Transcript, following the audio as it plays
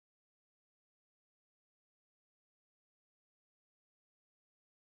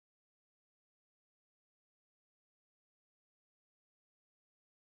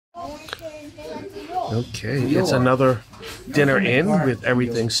Okay, it's another dinner in with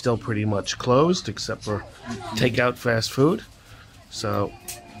everything still pretty much closed except for takeout fast food. So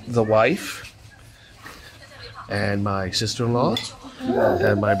the wife and my sister-in-law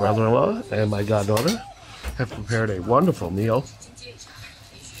and my brother-in-law and my goddaughter have prepared a wonderful meal.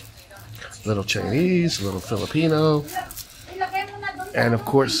 A little Chinese, a little Filipino, and of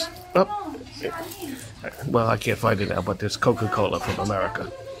course, well, I can't find it now, but there's Coca-Cola from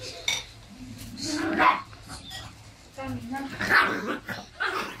America.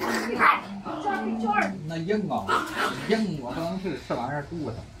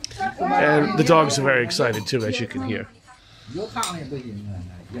 And the dogs are very excited too, as you can hear.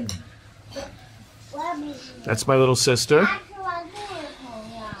 That's my little sister.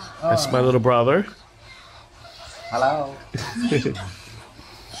 That's my little brother. Hello.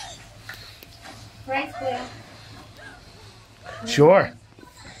 Sure.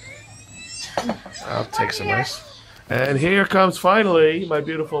 I'll take some rice. And here comes finally my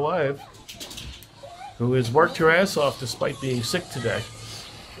beautiful wife, who has worked her ass off despite being sick today.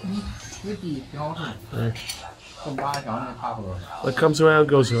 What comes around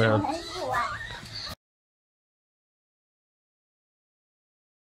goes around.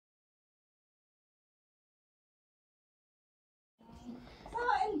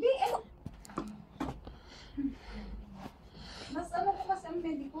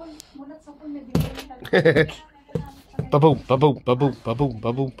 Baboom, baboom, baboom, baboom,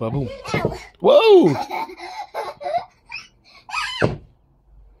 baboom, baboom. Whoa!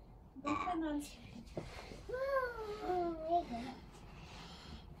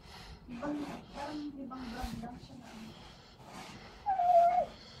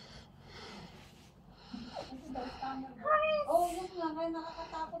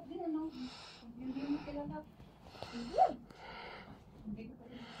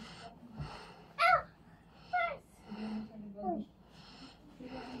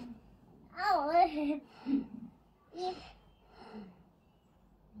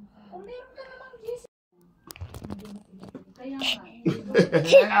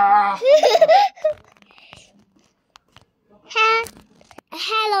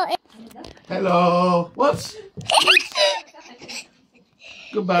 Hello. Hello. Whoops.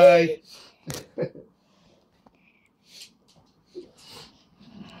 Goodbye.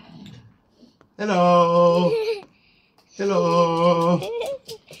 Hello. Hello.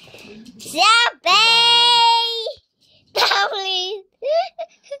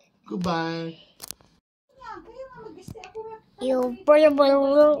 Goodbye. You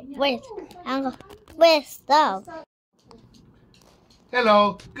wait. Wait, stop.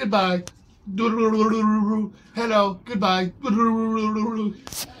 Hello. Goodbye. Hello. Goodbye. Hello.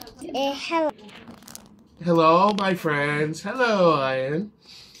 Hello, my friends. Hello, Ian.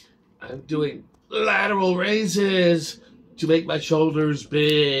 I'm doing lateral raises to make my shoulders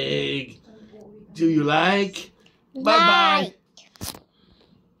big. Do you like? Bye-bye.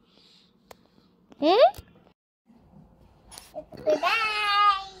 Bye-bye.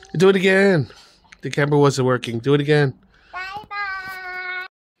 Do it again. The camera wasn't working. Do it again. Bye-bye.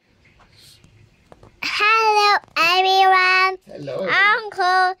 Hello, everyone. Hello.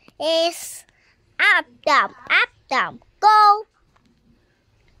 Uncle is up, down, go,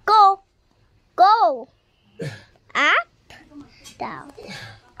 go, go, up, down,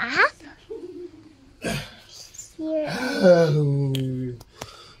 up, here.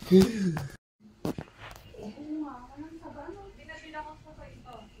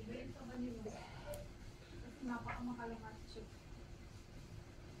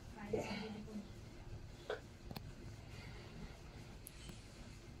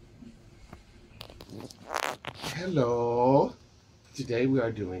 Hello. Today we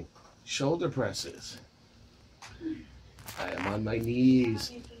are doing shoulder presses. I am on my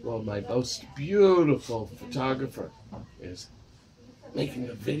knees while my most beautiful photographer is making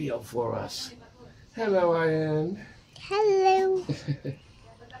a video for us. Hello, Ian. Hello.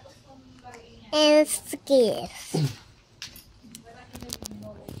 And skis.